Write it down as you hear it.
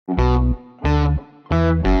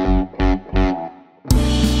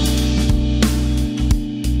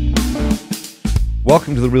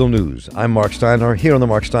Welcome to The Real News. I'm Marc Steiner, here on The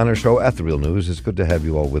Marc Steiner Show at The Real News. It's good to have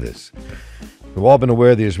you all with us. We've all been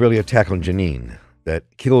aware of the Israeli attack on Jenin that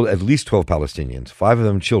killed at least 12 Palestinians, 5 of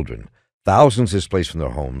them children, thousands displaced from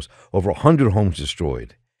their homes, over 100 homes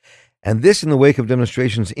destroyed. And this in the wake of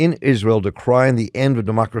demonstrations in Israel decrying the end of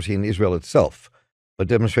democracy in Israel itself, but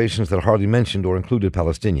demonstrations that hardly mentioned or included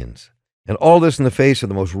Palestinians. And all this in the face of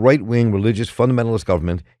the most right-wing religious fundamentalist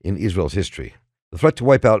government in Israel's history. The threat to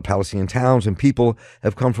wipe out Palestinian towns and people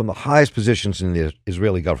have come from the highest positions in the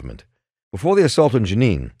Israeli government. Before the assault on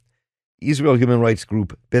Jenin, Israel human rights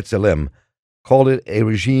group B'Tselem called it a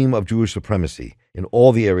regime of Jewish supremacy in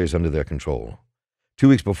all the areas under their control. 2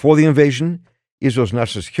 weeks before the invasion, Israel's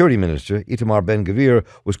National Security Minister, Itamar Ben-Gvir,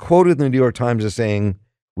 was quoted in the New York Times as saying,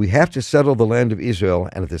 "We have to settle the land of Israel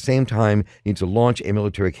and at the same time need to launch a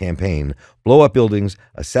military campaign, blow up buildings,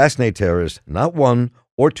 assassinate terrorists, not one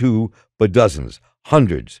or two, but dozens,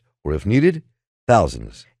 hundreds, or if needed,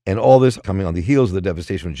 thousands." And all this coming on the heels of the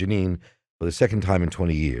devastation of Jenin for the second time in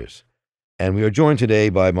 20 years. And we are joined today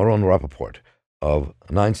by Meron Rapaport of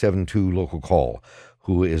 972 Local Call,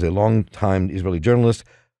 who is a long-time Israeli journalist,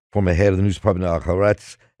 former head of the news department at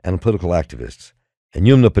Haaretz, and a political activist. And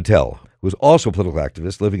Yumna Patel, who is also a political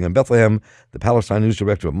activist living in Bethlehem, the Palestine news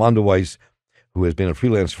director of Mondoweiss, who has been a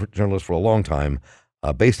freelance journalist for a long time,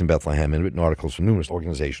 based in Bethlehem and written articles for numerous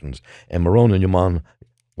organizations. And Meron and Yumna,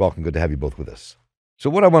 welcome. Good to have you both with us. So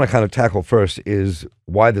what I want to kind of tackle first is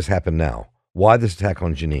why this happened now. Why this attack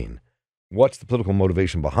on Jenin? What's the political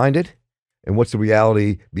motivation behind it? And what's the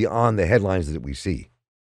reality beyond the headlines that we see?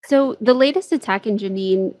 So the latest attack in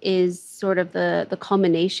Jenin is sort of the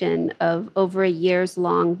culmination of over a years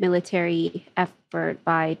long military effort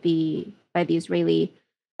by the Israeli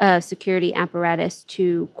security apparatus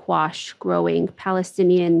to quash growing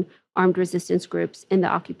Palestinian armed resistance groups in the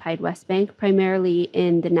occupied West Bank, primarily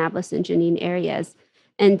in the Nablus and Jenin areas.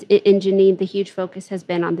 And in Jenin, the huge focus has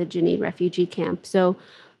been on the Jenin Refugee Camp. So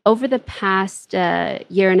over the past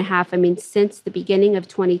year and a half, I mean, since the beginning of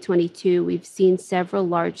 2022, we've seen several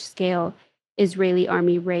large-scale Israeli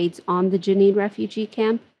army raids on the Jenin Refugee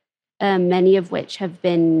Camp, many of which have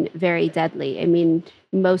been very deadly. I mean,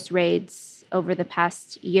 most raids over the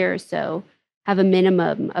past year or so have a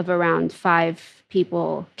minimum of around 5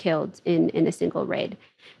 people killed in a single raid.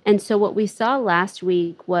 And so what we saw last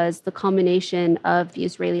week was the culmination of the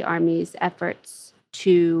Israeli army's efforts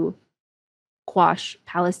to quash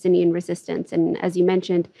Palestinian resistance. And as you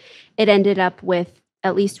mentioned, it ended up with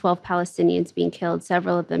at least 12 Palestinians being killed,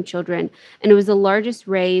 several of them children. And it was the largest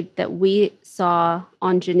raid that we saw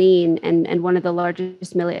on Jenin and one of the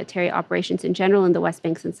largest military operations in general in the West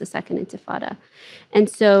Bank since the Second Intifada. And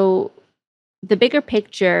so the bigger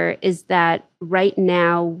picture is that right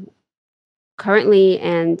now, currently,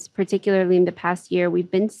 and particularly in the past year, we've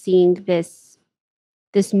been seeing this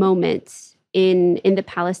moment in the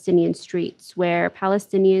Palestinian streets where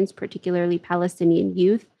Palestinians, particularly Palestinian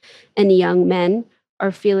youth and young men,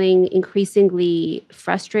 are feeling increasingly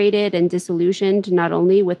frustrated and disillusioned, not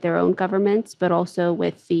only with their own governments, but also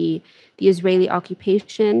with the Israeli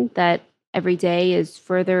occupation that every day is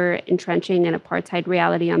further entrenching an apartheid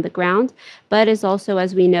reality on the ground, but is also,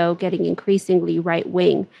 as we know, getting increasingly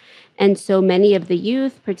right-wing. And so many of the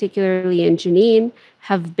youth, particularly in Jenin,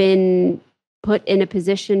 have been put in a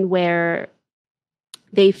position where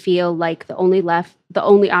they feel like the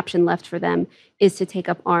only option left for them is to take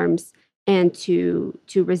up arms and to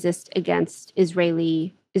resist against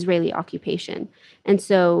Israeli occupation. And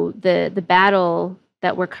so the battle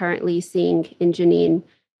that we're currently seeing in Jenin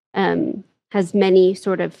has many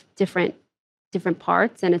sort of different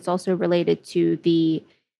parts, and it's also related to the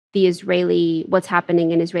Israeli, what's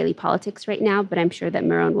happening in Israeli politics right now. But I'm sure that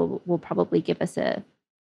Meron will probably give us a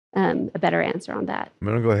better answer on that.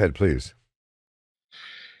 Meron, go ahead, please.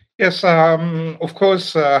 Yes, of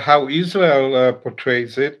course, how Israel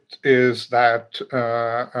portrays it is that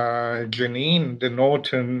Jenin, the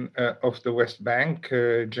northern of the West Bank,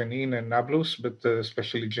 Jenin and Nablus, but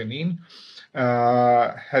especially Jenin,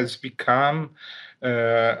 has become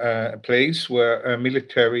a place where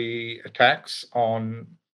military attacks on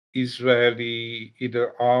Israeli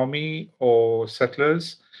either army or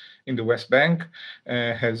settlers in the West Bank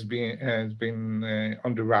has been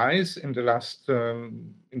on the rise in the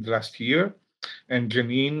last year, and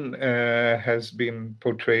Jenin has been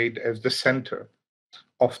portrayed as the center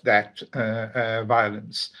of that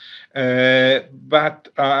violence. But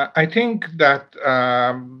I think that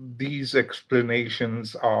these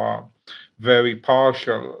explanations are very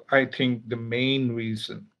partial. I think the main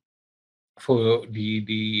reason for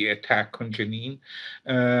the attack on Jenin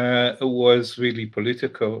was really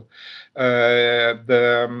political.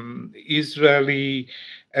 The Israeli,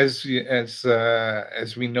 as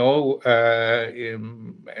we know,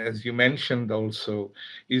 as you mentioned also,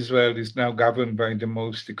 Israel is now governed by the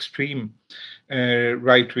most extreme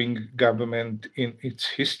right-wing government in its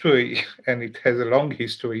history, and it has a long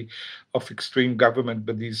history of extreme government,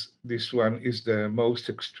 but this one is the most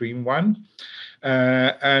extreme one.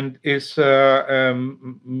 And is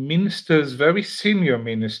ministers, very senior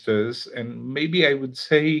ministers, and maybe I would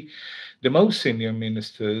say the most senior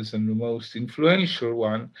ministers and the most influential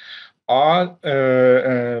one are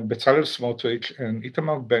Bezalel Smotrich and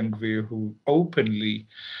Itamar Ben-Gvir, who openly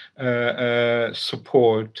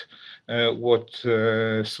support what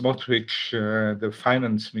Smotrich, the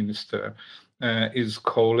finance minister, is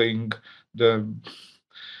calling the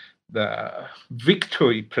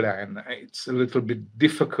victory plan. It's a little bit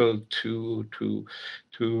difficult to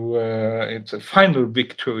it's a final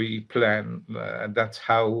victory plan. That's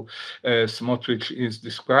how Smotrich is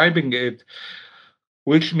describing it,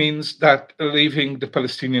 which means that leaving the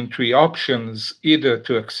Palestinian three options: either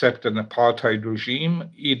to accept an apartheid regime,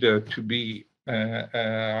 either to be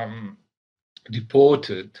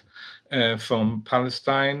deported from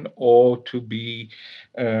Palestine, or to be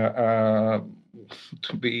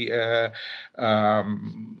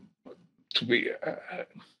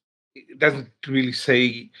it doesn't really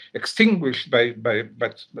say extinguished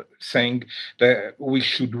but saying that we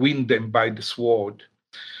should win them by the sword.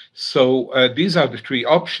 So these are the three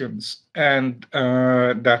options, and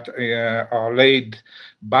that are laid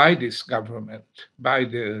by this government, by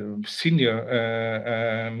the senior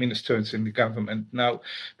ministers in the government. Now,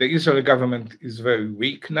 the Israeli government is very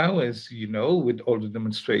weak now, as you know, with all the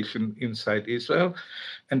demonstration inside Israel,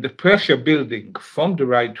 and the pressure building from the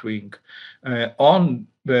right wing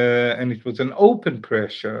and it was an open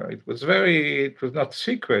pressure. It was not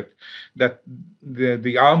secret that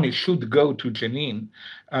the army should go to Jenin,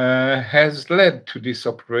 has led to this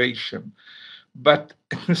operation. But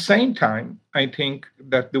at the same time, I think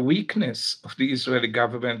that the weakness of the Israeli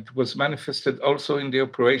government was manifested also in the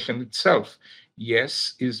operation itself.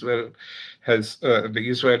 Yes, Israel has the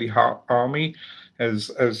Israeli army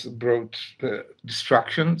has brought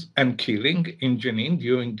destruction and killing in Jenin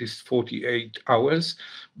during these 48 hours,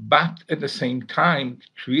 but at the same time,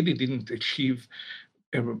 it really didn't achieve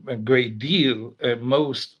a great deal.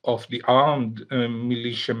 Most of the armed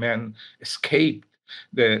militiamen escaped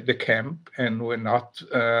the camp and were not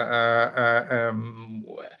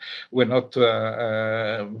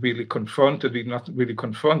really confronted. Did not really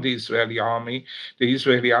confront the Israeli army. The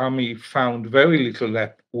Israeli army found very little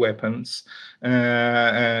weapons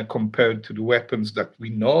compared to the weapons that we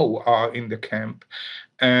know are in the camp.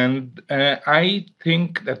 And I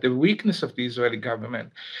think that the weakness of the Israeli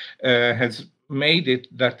government has made it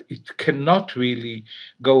that it cannot really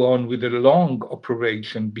go on with a long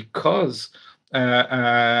operation, because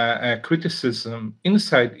criticism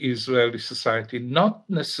inside Israeli society, not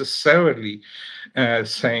necessarily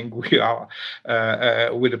saying we are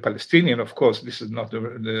with the Palestinian. Of course, this is not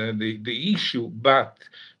the issue, but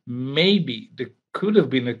maybe there could have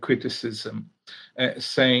been a criticism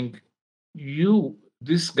saying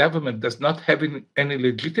this government does not have any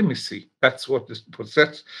legitimacy. That's what the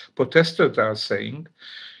protesters are saying.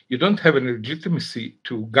 You don't have any legitimacy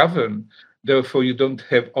to govern. Therefore, you don't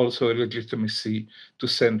have also a legitimacy to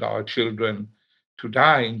send our children to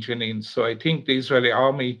die in Jenin. So I think the Israeli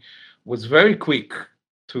army was very quick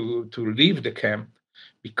to leave the camp,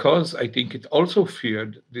 because I think it also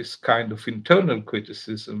feared this kind of internal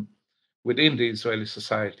criticism within the Israeli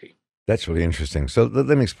society. That's really interesting. So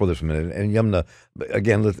let me explore this for a minute. And Yumna,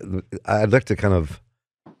 again, I'd like to kind of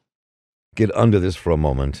get under this for a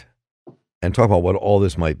moment and talk about what all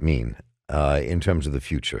this might mean in terms of the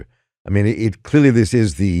future. I mean, clearly this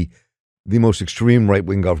is the most extreme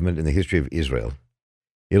right-wing government in the history of Israel.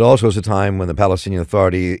 It also is a time when the Palestinian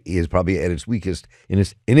Authority is probably at its weakest in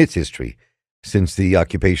its history since the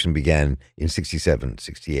occupation began in 67,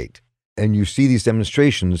 68. And you see these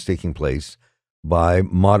demonstrations taking place by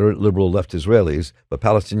moderate, liberal, left Israelis, but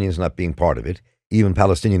Palestinians not being part of it, even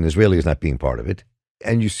Palestinian Israelis not being part of it.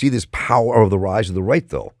 And you see this power of the rise of the right,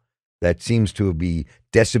 though, that seems to be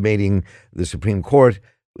decimating the Supreme Court,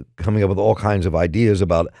 coming up with all kinds of ideas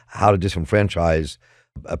about how to disenfranchise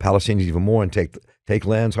Palestinians even more and take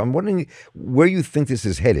land. So I'm wondering where you think this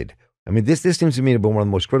is headed. I mean, this seems to me to be one of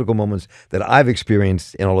the most critical moments that I've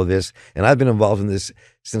experienced in all of this, and I've been involved in this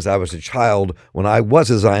since I was a child, when I was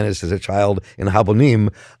a Zionist as a child in Habonim,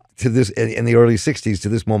 to this in the early 60s to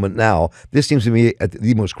this moment now. This seems to me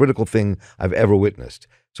the most critical thing I've ever witnessed.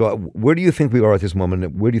 So where do you think we are at this moment,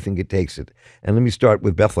 and where do you think it takes it? And let me start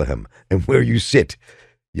with Bethlehem and where you sit,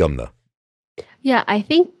 Yumna. Yeah, I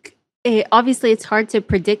think obviously it's hard to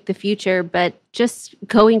predict the future, but just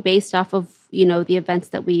going based off of, the events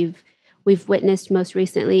that we've witnessed most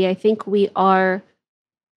recently, I think things are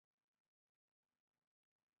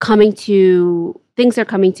coming to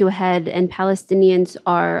a head, and Palestinians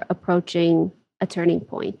are approaching a turning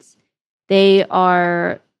point. They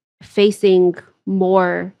are facing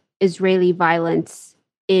more Israeli violence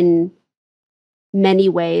in many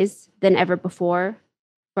ways than ever before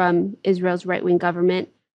from Israel's right-wing government,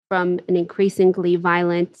 from an increasingly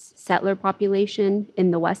violent settler population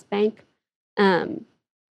in the West Bank, um,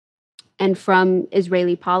 and from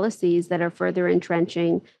Israeli policies that are further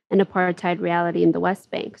entrenching an apartheid reality in the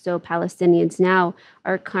West Bank. So Palestinians now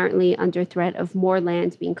are currently under threat of more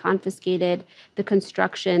land being confiscated, the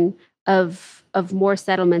construction of more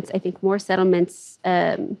settlements. I think more settlements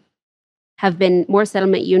more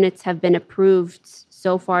settlement units have been approved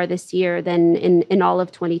so far this year than in all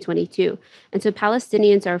of 2022. And so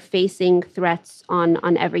Palestinians are facing threats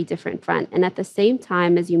on every different front. And at the same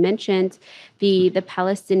time, as you mentioned, the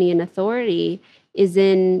Palestinian Authority is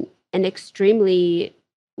in an extremely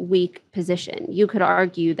weak position. You could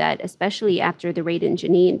argue that, especially after the raid in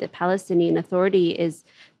Jenin, the Palestinian Authority is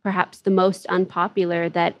perhaps the most unpopular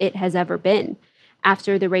that it has ever been.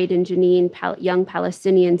 After the raid in Jenin, young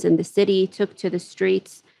Palestinians in the city took to the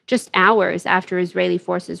streets. Just hours after Israeli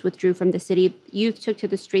forces withdrew from the city, youth took to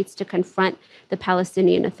the streets to confront the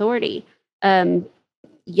Palestinian Authority,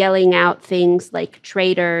 yelling out things like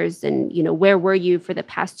traitors and, where were you for the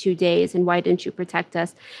past 2 days and why didn't you protect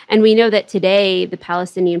us? And we know that today the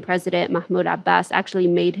Palestinian president, Mahmoud Abbas, actually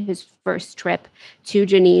made his first trip to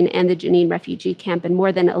Jenin and the Jenin Refugee Camp in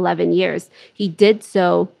more than 11 years. He did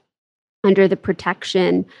so under the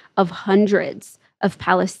protection of hundreds of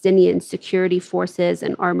Palestinian security forces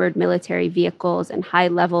and armored military vehicles and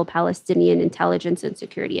high-level Palestinian intelligence and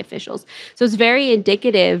security officials. So it's very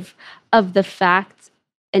indicative of the fact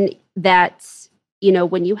and that,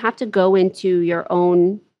 when you have to go into your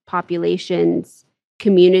own population's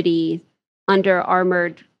community under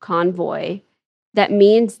armored convoy, that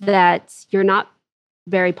means that you're not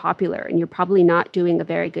very popular and you're probably not doing a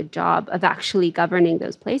very good job of actually governing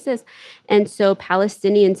those places. And so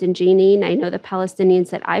Palestinians in Jenin, I know the Palestinians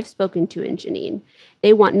that I've spoken to in Jenin,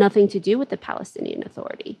 they want nothing to do with the Palestinian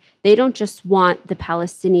Authority. They don't just want the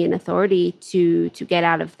Palestinian Authority to get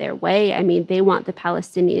out of their way. I mean, they want the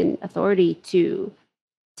Palestinian Authority to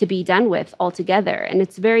be done with altogether. And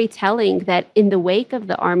it's very telling that in the wake of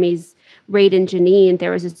the army's raid in Jenin, there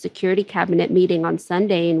was a security cabinet meeting on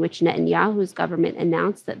Sunday in which Netanyahu's government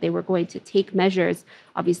announced that they were going to take measures.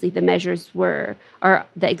 Obviously, the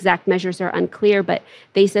exact measures are unclear, but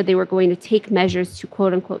they said they were going to take measures to,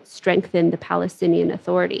 quote unquote, strengthen the Palestinian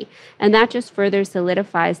Authority. And that just further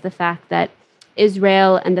solidifies the fact that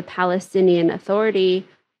Israel and the Palestinian Authority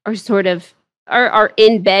are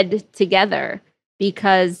in bed together,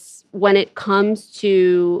 because when it comes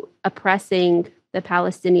to oppressing the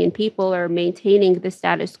Palestinian people or maintaining the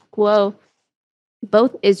status quo,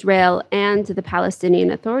 both Israel and the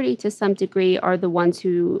Palestinian Authority, to some degree, are the ones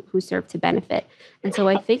who serve to benefit. And so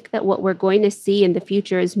I think that what we're going to see in the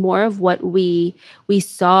future is more of what we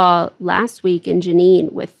saw last week in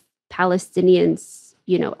Jenin, with Palestinians,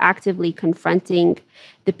 actively confronting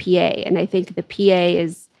the PA. And I think the PA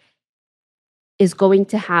is going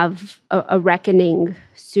to have a reckoning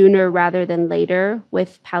sooner rather than later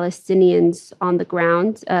with Palestinians on the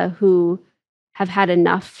ground who have had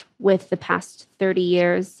enough with the past 30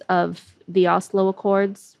 years of the Oslo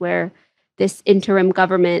Accords, where this interim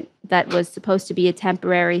government that was supposed to be a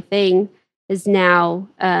temporary thing is now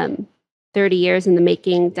 30 years in the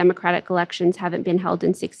making. Democratic elections haven't been held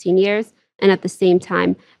in 16 years. And at the same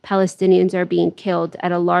time, Palestinians are being killed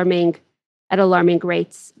at alarming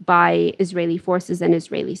rates by Israeli forces and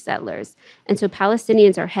Israeli settlers. And so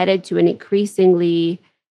Palestinians are headed to an increasingly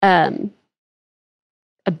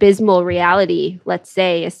abysmal reality, let's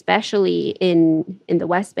say, especially in the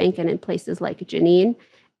West Bank and in places like Jenin.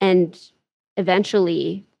 And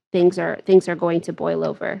eventually things are going to boil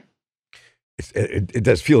over. It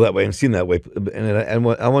does feel that way and seem that way. And I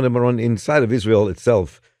want to run inside of Israel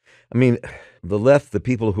itself. I mean, the left, the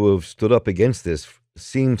people who have stood up against this,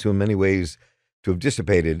 seem to, in many ways, to have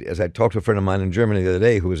dissipated. As I talked to a friend of mine in Germany the other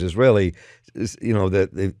day who was Israeli,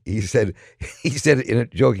 he said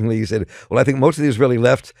jokingly, he said, well, I think most of the Israeli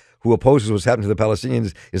left who opposes what's happened to the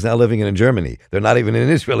Palestinians is now living in Germany. They're not even in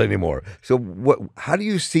Israel anymore. So how do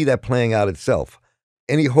you see that playing out itself?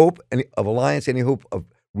 Any hope of alliance, any hope of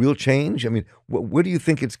real change? I mean, where do you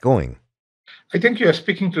think it's going? I think you are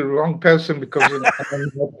speaking to the wrong person because I'm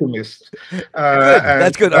an optimist. Good. And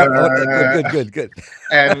That's good. Good.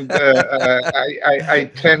 I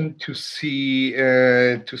tend to see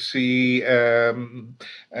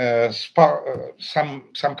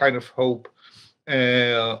some kind of hope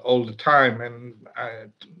all the time, and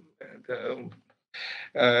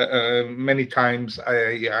many times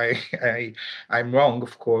I'm wrong,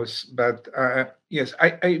 of course, but yes,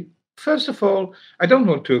 I first of all, I don't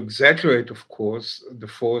want to exaggerate, of course, the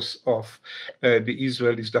force of the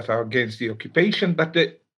Israelis that are against the occupation, but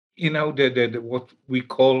the what we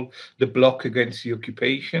call the bloc against the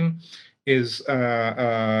occupation is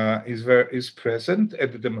present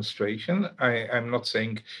at the demonstration. I'm not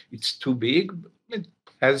saying it's too big. It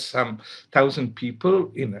has some thousand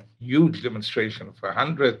people in a huge demonstration of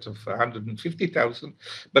 150,000,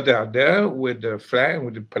 but they are there with the flag,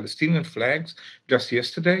 with the Palestinian flags. Just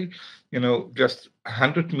yesterday, just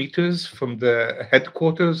 100 meters from the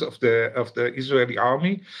headquarters of the Israeli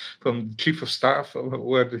army, from the chief of staff,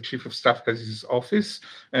 where the chief of staff has his office.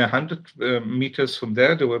 100 meters from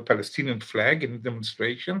there were Palestinian flag in the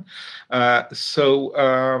demonstration. So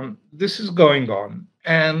this is going on,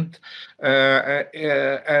 and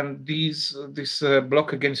this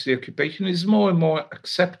block against the occupation is more and more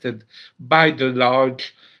accepted by the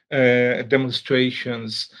large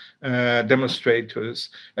demonstrators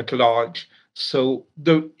at large. So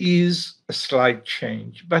there is a slight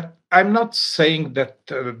change, but I'm not saying that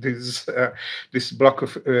this block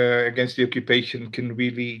of against the occupation can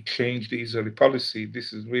really change the Israeli policy.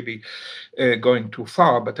 This is really going too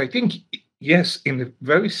far. But I think, yes, in a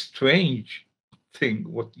very strange thing,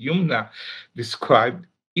 what Yumna described,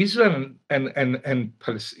 Israel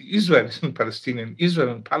Israel and Palestinian,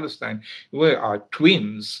 Israel and Palestine are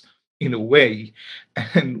twins in a way.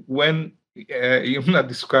 And when Yumna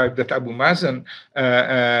described that Abu Mazen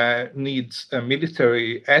needs a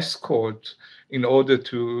military escort in order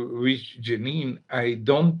to reach Jenin, I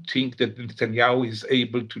don't think that Netanyahu is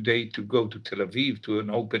able today to go to Tel Aviv to an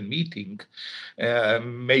open meeting.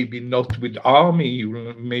 Maybe not with army, he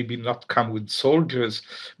will maybe not come with soldiers,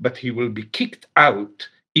 but he will be kicked out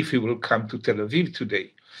if he will come to Tel Aviv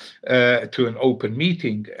today to an open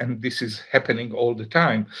meeting, and this is happening all the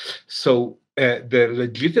time. So the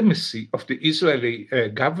legitimacy of the Israeli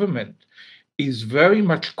government is very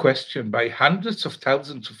much questioned by hundreds of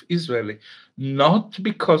thousands of Israelis, not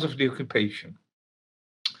because of the occupation.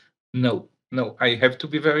 No, I have to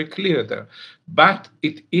be very clear there. But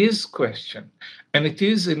it is questioned, and it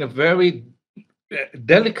is in a very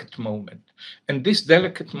delicate moment. And this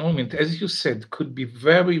delicate moment, as you said, could be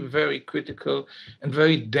very, very critical and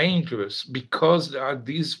very dangerous because there are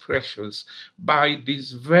these pressures by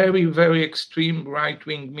these very, very extreme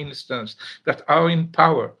right-wing ministers that are in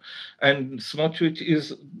power. And Smotrich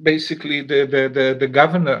is basically the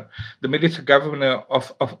governor, the military governor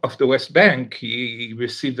of the West Bank. He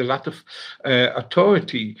received a lot of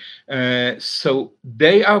authority. So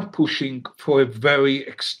they are pushing for a very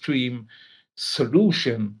extreme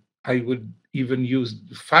solution. I would even use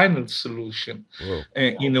the final solution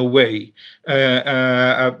in a way.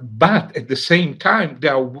 But at the same time, they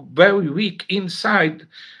are very weak inside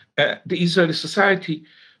the Israeli society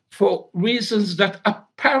for reasons that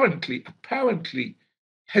apparently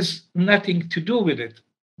has nothing to do with it,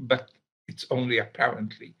 but it's only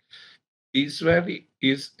apparently. Israel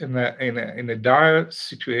is in a dire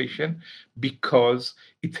situation because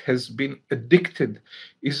it has been addicted.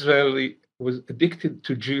 Israel was addicted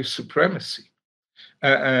to Jewish supremacy.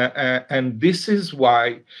 And this is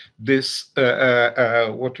why this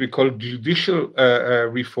what we call judicial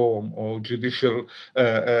reform or judicial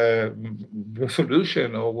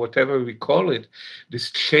revolution or whatever we call it, this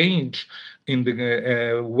change in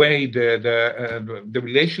the way the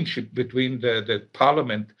relationship between the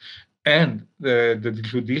parliament and the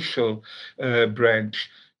judicial branch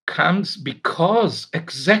comes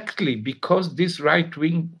exactly because this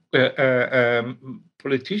right-wing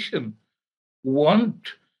politician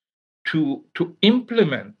want to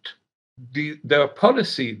implement their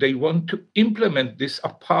policy. They want to implement this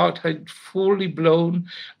apartheid, fully blown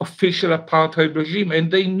official apartheid regime,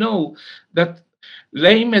 and they know that,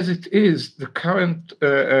 lame as it is, the current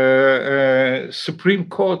Supreme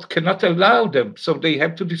Court cannot allow them, so they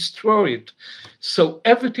have to destroy it. So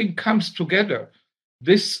everything comes together.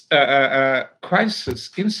 This crisis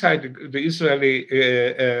inside the Israeli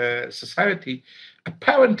society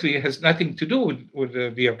apparently has nothing to do with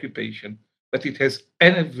the occupation, but it has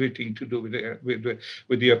everything to do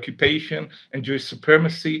with the occupation and Jewish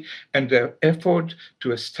supremacy and the effort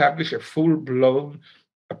to establish a full-blown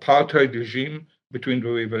apartheid regime between the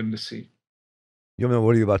river and the sea. Yumna,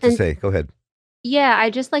 what are you about to say? Go ahead. Yeah, I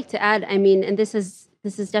just like to add, I mean, and this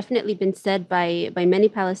has definitely been said by many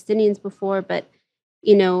Palestinians before, but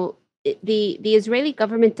the Israeli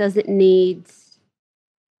government doesn't need,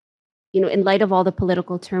 in light of all the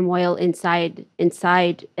political turmoil inside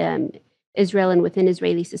Israel and within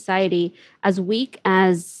Israeli society, as weak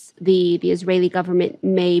as the Israeli government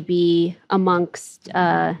may be amongst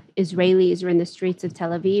Israelis or in the streets of Tel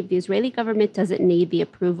Aviv, the Israeli government doesn't need the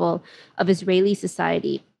approval of Israeli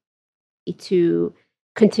society to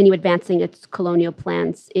continue advancing its colonial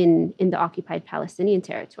plans in the occupied Palestinian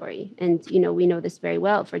territory. And we know this very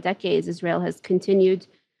well. For decades, Israel has continued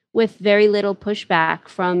with very little pushback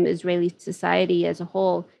from Israeli society as a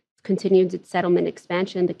whole, continued its settlement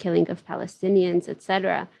expansion, the killing of Palestinians,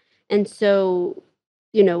 etc. And so,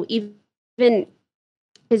 even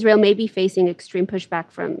Israel may be facing extreme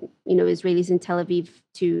pushback from Israelis in Tel Aviv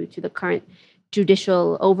to the current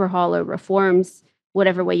judicial overhaul or reforms,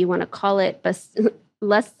 whatever way you want to call it. But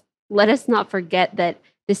let's let us not forget that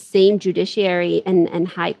the same judiciary and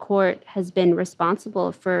high court has been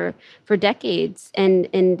responsible for decades and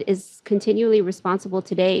is continually responsible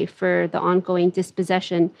today for the ongoing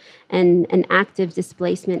dispossession and active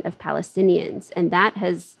displacement of Palestinians, and that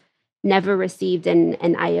has never received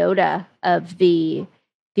an iota of the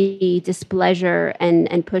displeasure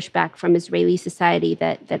and pushback from Israeli society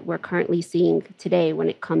that we're currently seeing today when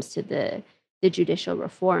it comes to the judicial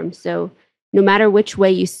reform. So no matter which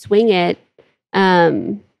way you swing it,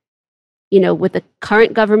 um, with the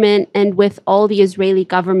current government and with all the Israeli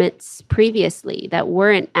governments previously that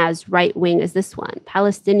weren't as right wing as this one,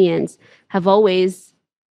 Palestinians have always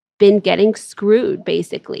been getting screwed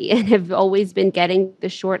basically and have always been getting the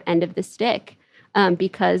short end of the stick,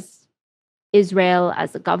 because Israel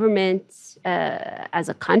as a government, as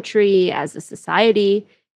a country, as a society,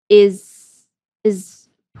 is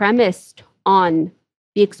premised on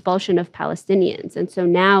the expulsion of Palestinians. And so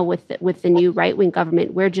now with the new right wing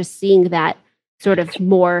government, we're just seeing that sort of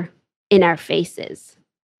more in our faces.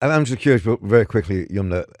 I'm just curious, but very quickly,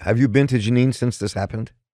 Yumna, have you been to Jenin since this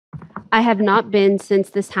happened? I have not been since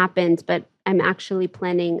this happened, but I'm actually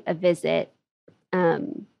planning a visit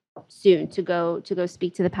soon to go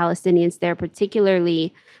speak to the Palestinians there,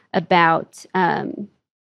 particularly about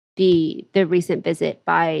the recent visit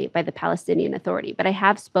by the Palestinian Authority. But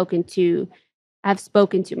I've spoken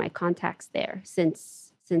to my contacts there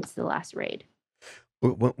since the last raid.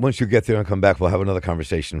 Once you get there and come back, we'll have another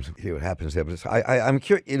conversation. See what happens there. But I'm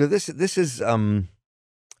curious. This is.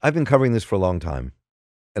 I've been covering this for a long time,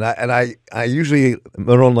 and I usually,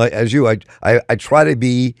 Meron, like as you, I try to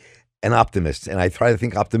be an optimist, and I try to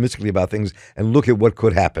think optimistically about things and look at what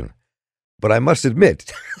could happen. But I must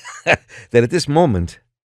admit that at this moment,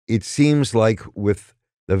 it seems like with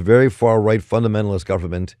the very far right fundamentalist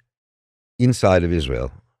government inside of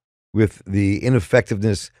Israel, with the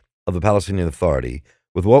ineffectiveness of the Palestinian Authority,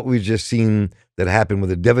 with what we've just seen that happened with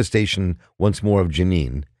the devastation once more of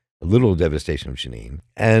Jenin, a literal devastation of Jenin,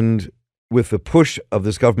 and with the push of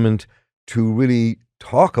this government to really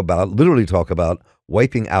literally talk about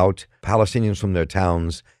wiping out Palestinians from their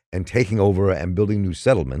towns and taking over and building new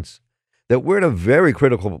settlements, that we're at a very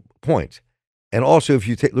critical point. And also, if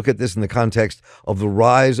you look at this in the context of the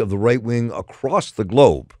rise of the right wing across the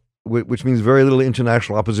globe, which means very little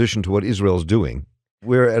international opposition to what Israel's doing,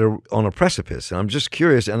 we're on a precipice. And I'm just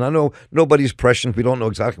curious, and I know nobody's prescient. We don't know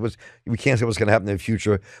exactly we can't say what's going to happen in the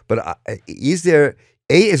future. But is there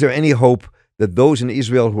any hope that those in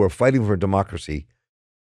Israel who are fighting for democracy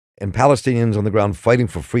and Palestinians on the ground fighting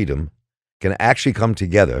for freedom can actually come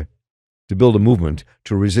together to build a movement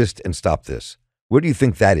to resist and stop this? Where do you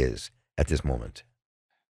think that is at this moment?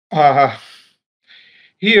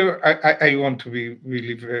 Here, I want to be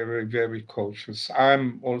really very, very cautious.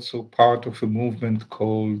 I'm also part of a movement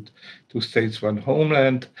called Two States, One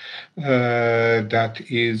Homeland, that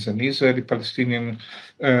is an Israeli-Palestinian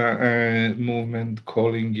movement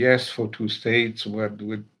calling yes for two states, but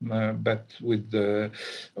with the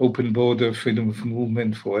open border, freedom of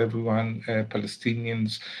movement for everyone,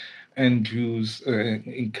 Palestinians and Jews,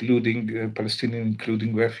 including Palestinians,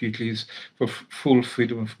 including refugees, for full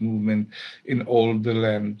freedom of movement in all the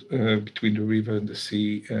land between the river and the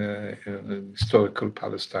sea, historical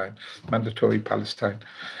Palestine, mandatory Palestine.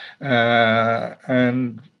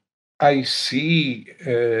 And I see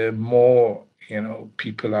more,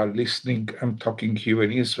 people are listening. I'm talking here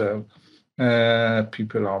in Israel.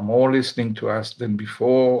 People are more listening to us than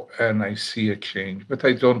before, and I see a change. But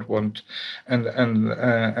I don't want, and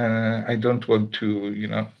I don't want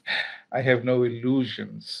to, I have no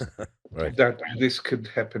illusions Right. that this could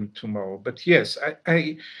happen tomorrow. But yes,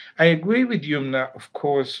 I agree with you. Now, of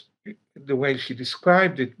course, the way she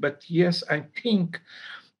described it. But yes, I think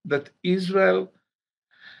that Israel,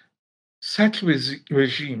 such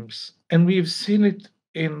regimes, and we've seen it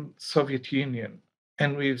in Soviet Union,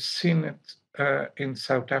 and we've seen it in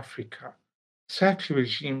South Africa, such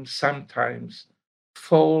regimes sometimes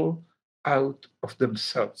fall out of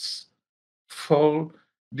themselves, fall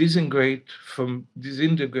disintegrate from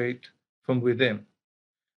within.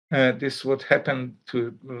 This is what happened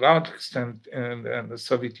to a large extent in the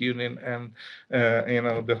Soviet Union and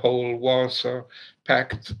the whole Warsaw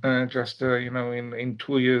Pact. Just in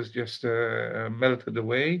 2 years, just melted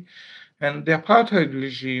away. And the apartheid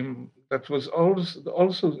regime that was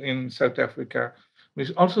also in South Africa,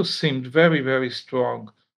 which also seemed very, very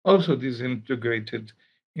strong, also disintegrated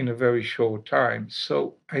in a very short time.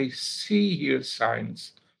 So I see here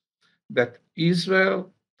signs that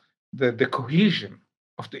Israel, the cohesion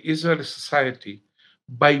of the Israeli society,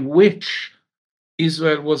 by which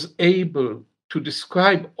Israel was able to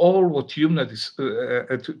describe all what Yumna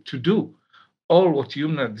to do, all what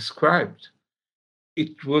Yumna described,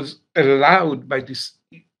 it was allowed by this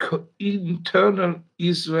internal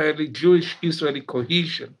Israeli, Jewish Israeli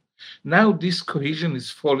cohesion. Now this cohesion is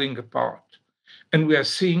falling apart. And we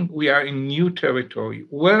are in new territory.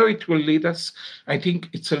 Where it will lead us, I think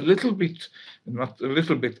it's a little bit, not a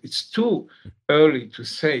little bit, it's too early to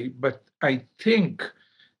say, but I think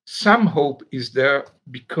some hope is there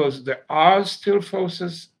because there are still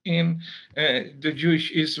forces in the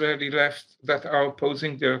Jewish Israeli left that are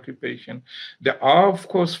opposing the occupation. There are, of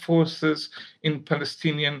course, forces in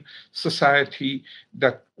Palestinian society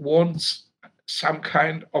that wants some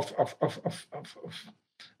kind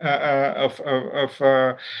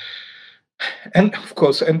and of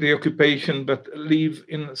course, and the occupation, but live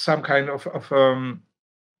in some kind uh,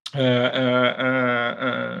 uh,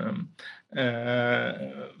 um, uh,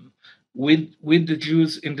 with the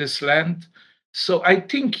Jews in this land. So I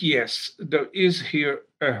think yes, there is here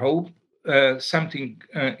a hope. Something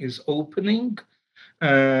is opening.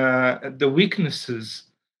 The weakness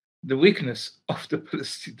of the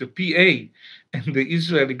PA and the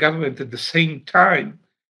Israeli government at the same time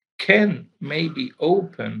can maybe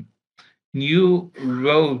open new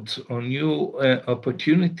roads or new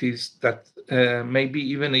opportunities that maybe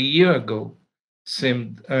even a year ago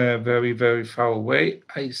seemed very, very far away.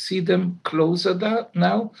 I see them closer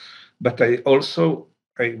now, but I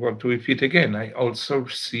want to repeat again, I also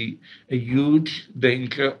see a huge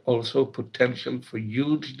danger, also potential for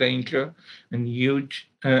huge danger and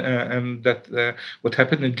and that what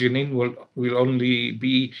happened in Jenin will only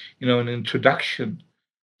be, an introduction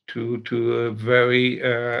to a very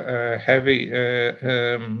heavy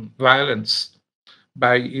violence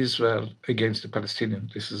by Israel against the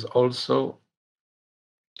Palestinians. This is also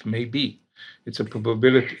maybe it's a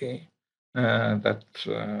probability that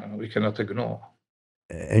we cannot ignore.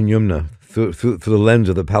 And Yumna, through the lens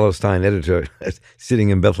of the Palestine editor sitting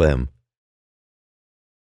in Bethlehem.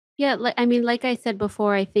 Yeah, like I said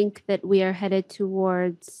before, I think that we are headed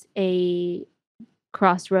towards a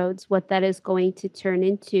crossroads. What that is going to turn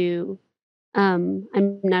into, I'm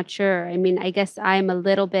not sure. I mean, I guess I'm a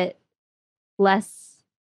little bit less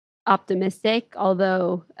optimistic,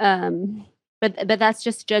 although, but that's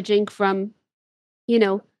just judging from,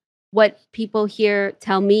 what people here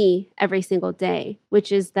tell me every single day, which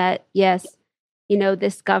is that yes,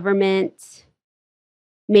 this government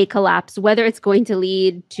may collapse. Whether it's going to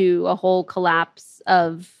lead to a whole collapse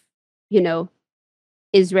of,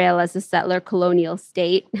 Israel as a settler colonial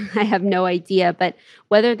state, I have no idea. But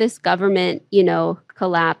whether this government,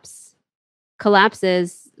 collapses,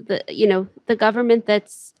 the government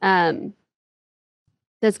that's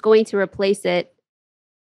going to replace it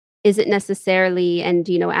isn't necessarily, and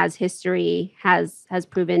as history has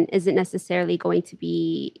proven, isn't necessarily going to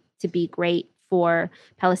be great for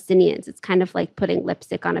Palestinians. It's kind of like putting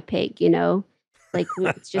lipstick on a pig, like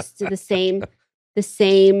it's just the same,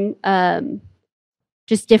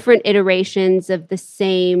 just different iterations of the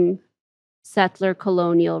same settler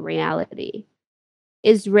colonial reality.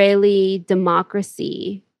 Israeli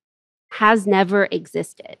democracy has never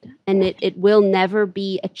existed, and it will never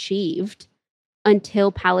be achieved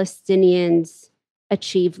until Palestinians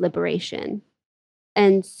achieve liberation.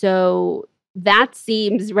 And so that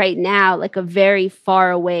seems right now like a very far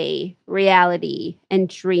away reality and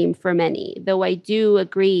dream for many, though I do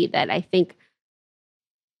agree that I think,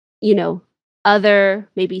 other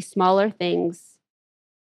maybe smaller things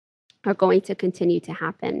are going to continue to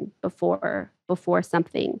happen before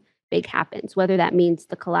something big happens, whether that means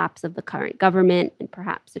the collapse of the current government and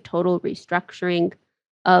perhaps a total restructuring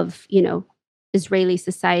of, Israeli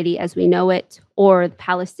society as we know it, or the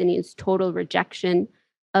Palestinians' total rejection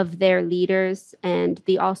of their leaders and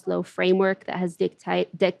the Oslo framework that has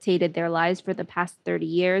dictated their lives for the past 30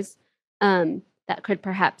 years, that could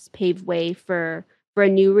perhaps pave way for a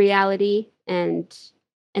new reality and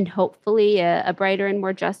hopefully a brighter and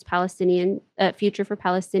more just Palestinian future for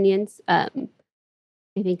Palestinians. I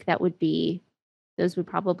think those would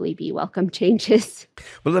probably be welcome changes.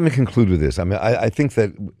 Well, let me conclude with this. I mean, I think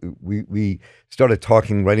that we started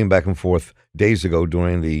writing back and forth days ago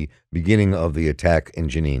during the beginning of the attack in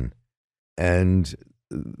Jenin. And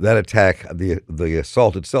that attack, the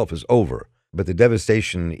assault itself is over, but the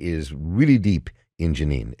devastation is really deep in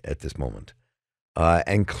Jenin at this moment.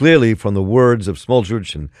 And clearly, from the words of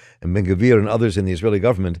Smotrich and Ben-Gvir and others in the Israeli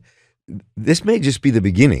government, this may just be the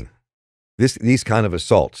beginning. These kind of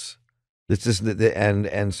assaults. This is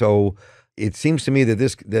and so it seems to me that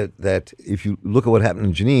that if you look at what happened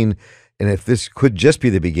in Jenin, and if this could just be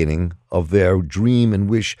the beginning of their dream and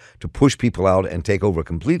wish to push people out and take over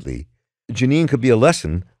completely, Jenin could be a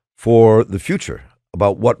lesson for the future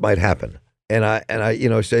about what might happen. And I,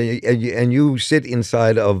 say, and you sit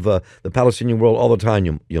inside of the Palestinian world all the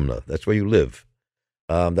time, Yumna. That's where you live.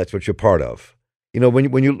 That's what you're part of.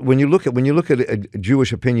 When you look at a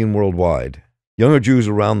Jewish opinion worldwide, younger Jews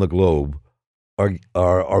around the globe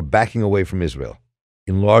are backing away from Israel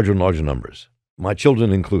in larger and larger numbers. My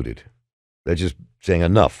children included. They're just saying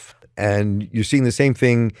enough. And you're seeing the same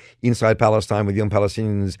thing inside Palestine with young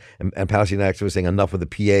Palestinians and Palestinian activists saying enough of the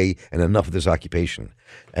PA and enough of this occupation.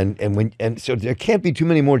 And so there can't be too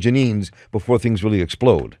many more Jenins before things really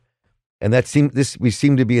explode. And we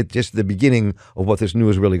seem to be at just the beginning of what this new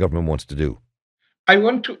Israeli government wants to do. I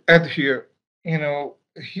want to add here,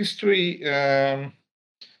 history,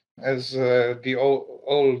 as the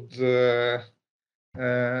old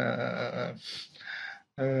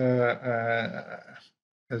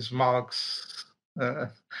as Marx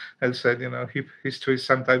has said, history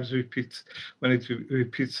sometimes repeats. When it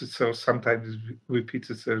repeats itself, sometimes it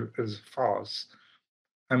repeats itself as a farce.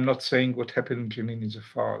 I'm not saying what happened in Jenin is a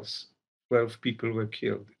farce. 12 people were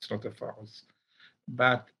killed. It's not a farce.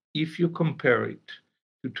 But if you compare it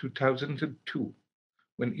to 2002,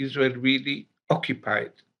 when Israel really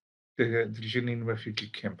occupied the Jenin Refugee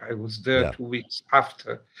Camp, I was there 2 weeks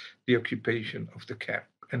after the occupation of the camp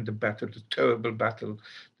and the terrible battle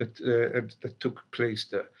that took place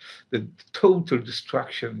there. The total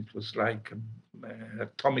destruction, it was like an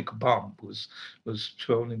atomic bomb was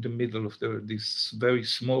thrown in the middle of this very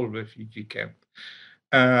small refugee camp.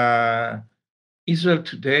 Israel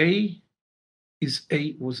today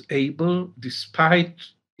was able, despite,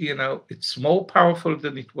 it's more powerful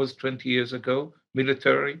than it was 20 years ago,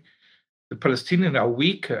 militarily. The Palestinians are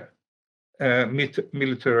weaker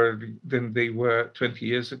militarily than they were 20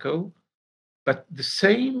 years ago. But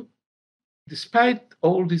despite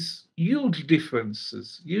all these huge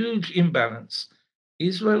differences, huge imbalance,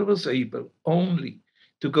 Israel was able only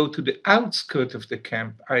to go to the outskirts of the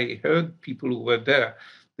camp. I heard people who were there.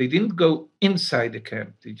 They didn't go inside the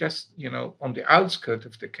camp. They just, on the outskirts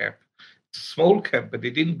of the camp. It's a small camp, but they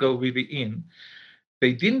didn't go really in.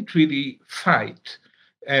 They didn't really fight.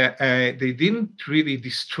 They didn't really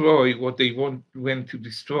destroy what they went to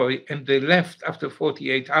destroy, and they left after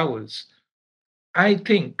 48 hours. I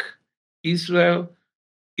think Israel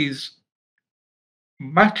is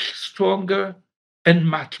much stronger and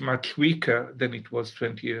much, much weaker than it was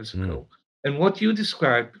 20 years ago. And what you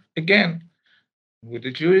described, again, with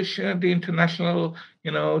the Jewish, the international,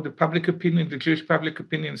 the public opinion, the Jewish public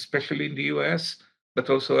opinion, especially in the US,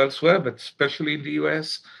 but also elsewhere, but especially in the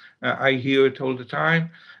US, I hear it all the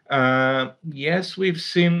time. Yes, we've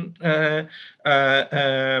seen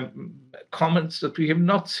comments that we have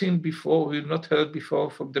not seen before, we've not heard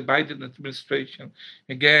before from the Biden administration.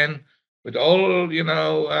 Again, with all,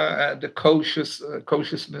 the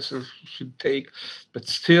cautiousness it should take, but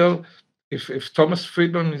still, if Thomas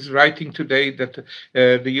Friedman is writing today that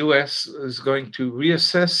the U.S. is going to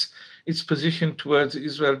reassess its position towards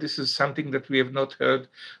Israel, this is something that we have not heard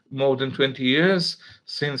more than 20 years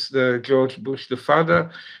since the George Bush the father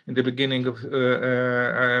in the beginning of,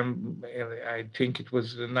 I think it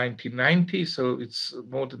was 1990, so it's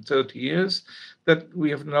more than 30 years that we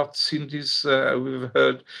have not seen this, we've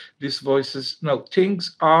heard these voices. No,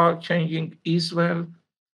 things are changing. Israel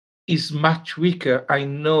is much weaker. I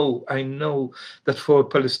know that for a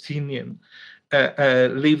Palestinian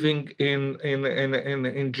living in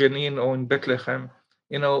Jenin or in Bethlehem,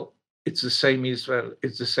 it's the same Israel,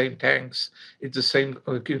 it's the same tanks, it's the same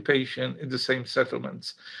occupation, it's the same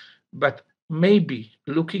settlements. But maybe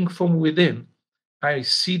looking from within, I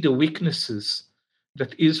see the weaknesses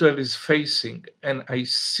that Israel is facing, and I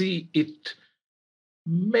see it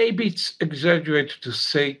maybe it's exaggerated to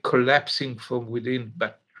say collapsing from within,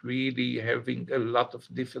 but really having a lot of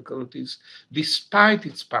difficulties despite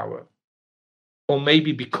its power, or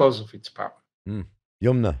maybe because of its power.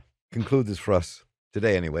 Yumna, conclude this for us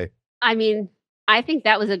today anyway. I mean, I think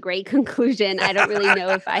that was a great conclusion. I don't really know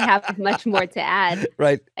if I have much more to add.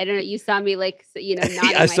 Right. I don't know. You saw me like, nodding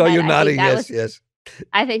my I saw head. you nodding. Yes.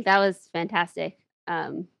 I think that was fantastic.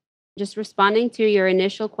 Just responding to your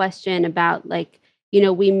initial question about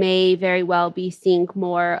we may very well be seeing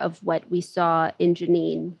more of what we saw in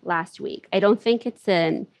Jenin last week. I don't think it's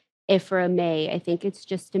an if or a may. I think it's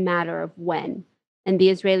just a matter of when. And the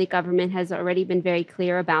Israeli government has already been very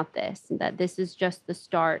clear about this, and that this is just the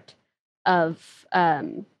start of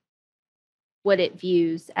what it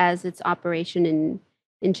views as its operation in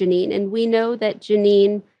Jenin. And we know that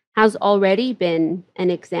Jenin has already been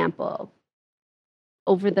an example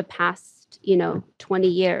over the past, 20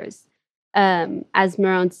 years. As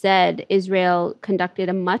Meron said, Israel conducted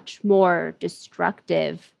a much more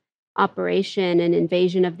destructive operation and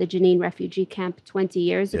invasion of the Jenin Refugee Camp 20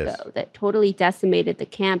 years ago that totally decimated the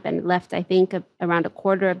camp and left, I think, around a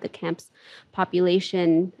quarter of the camp's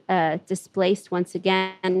population displaced once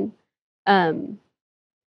again.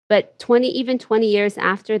 But 20 years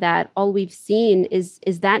after that, all we've seen is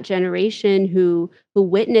that generation who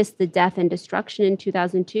witnessed the death and destruction in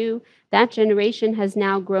 2002. That generation has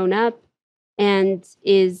now grown up and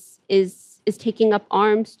is taking up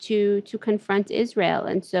arms to confront Israel.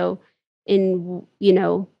 And so in,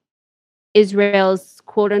 Israel's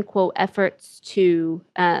quote unquote efforts to,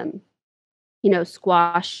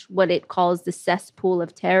 squash what it calls the cesspool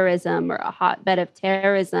of terrorism or a hotbed of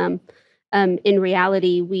terrorism, in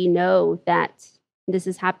reality, we know that this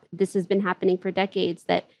has been happening for decades,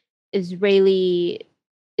 that Israeli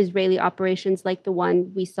operations like the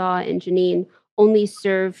one we saw in Jenin only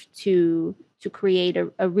serve to create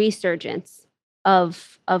a resurgence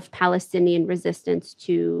of Palestinian resistance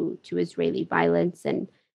to Israeli violence and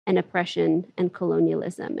oppression and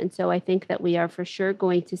colonialism. And so I think that we are for sure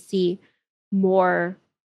going to see more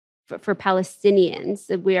for Palestinians.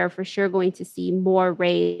 We are for sure going to see more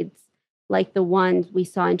raids like the ones we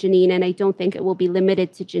saw in Jenin. And I don't think it will be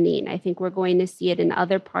limited to Jenin. I think we're going to see it in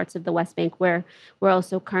other parts of the West Bank where we're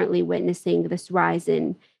also currently witnessing this rise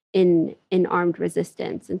in armed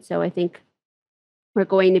resistance. And so I think we're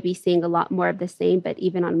going to be seeing a lot more of the same, but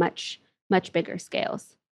even on much, much bigger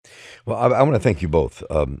scales. Well, I want to thank you both,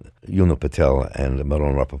 Yumna Patel and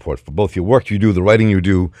Meron Rapaport, for both your work you do, the writing you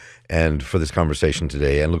do, and for this conversation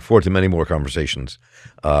today. And look forward to many more conversations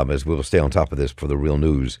as we will stay on top of this for the real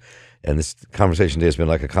news. And this conversation today has been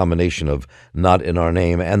like a combination of Not in Our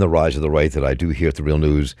Name and the rise of the right that I do here at the Real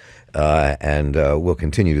News. And we'll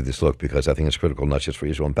continue to this look because I think it's critical not just for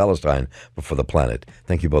Israel and Palestine, but for the planet.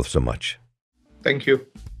 Thank you both so much. Thank you.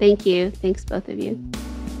 Thank you. Thanks, both of you.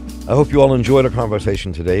 I hope you all enjoyed our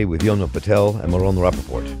conversation today with Yumna Patel and Meron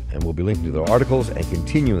Rapaport, and we'll be linking to their articles and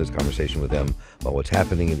continue this conversation with them about what's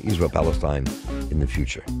happening in Israel-Palestine in the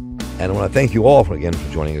future. And I want to thank you all again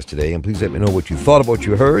for joining us today, and please let me know what you thought of what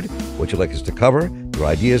you heard, what you'd like us to cover. Your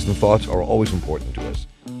ideas and thoughts are always important to us.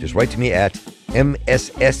 Just write to me at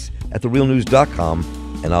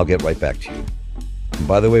mss@therealnews.com, and I'll get right back to you. And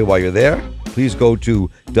by the way, while you're there, please go to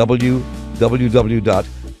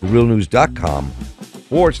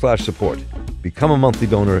www.therealnews.com/support. Become a monthly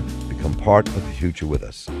donor. Become part of the future with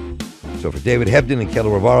us. So for David Hebden and Keller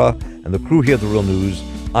Rivara and the crew here at The Real News,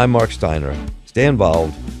 I'm Marc Steiner. Stay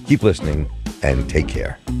involved, keep listening, and take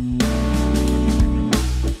care.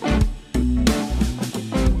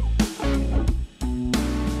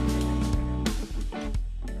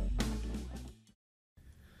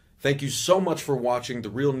 Thank you so much for watching The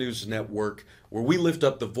Real News Network, where we lift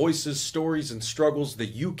up the voices, stories, and struggles that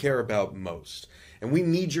you care about most. And we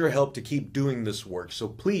need your help to keep doing this work. So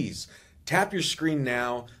please, tap your screen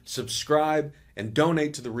now, subscribe, and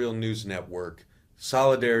donate to The Real News Network.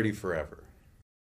 Solidarity forever.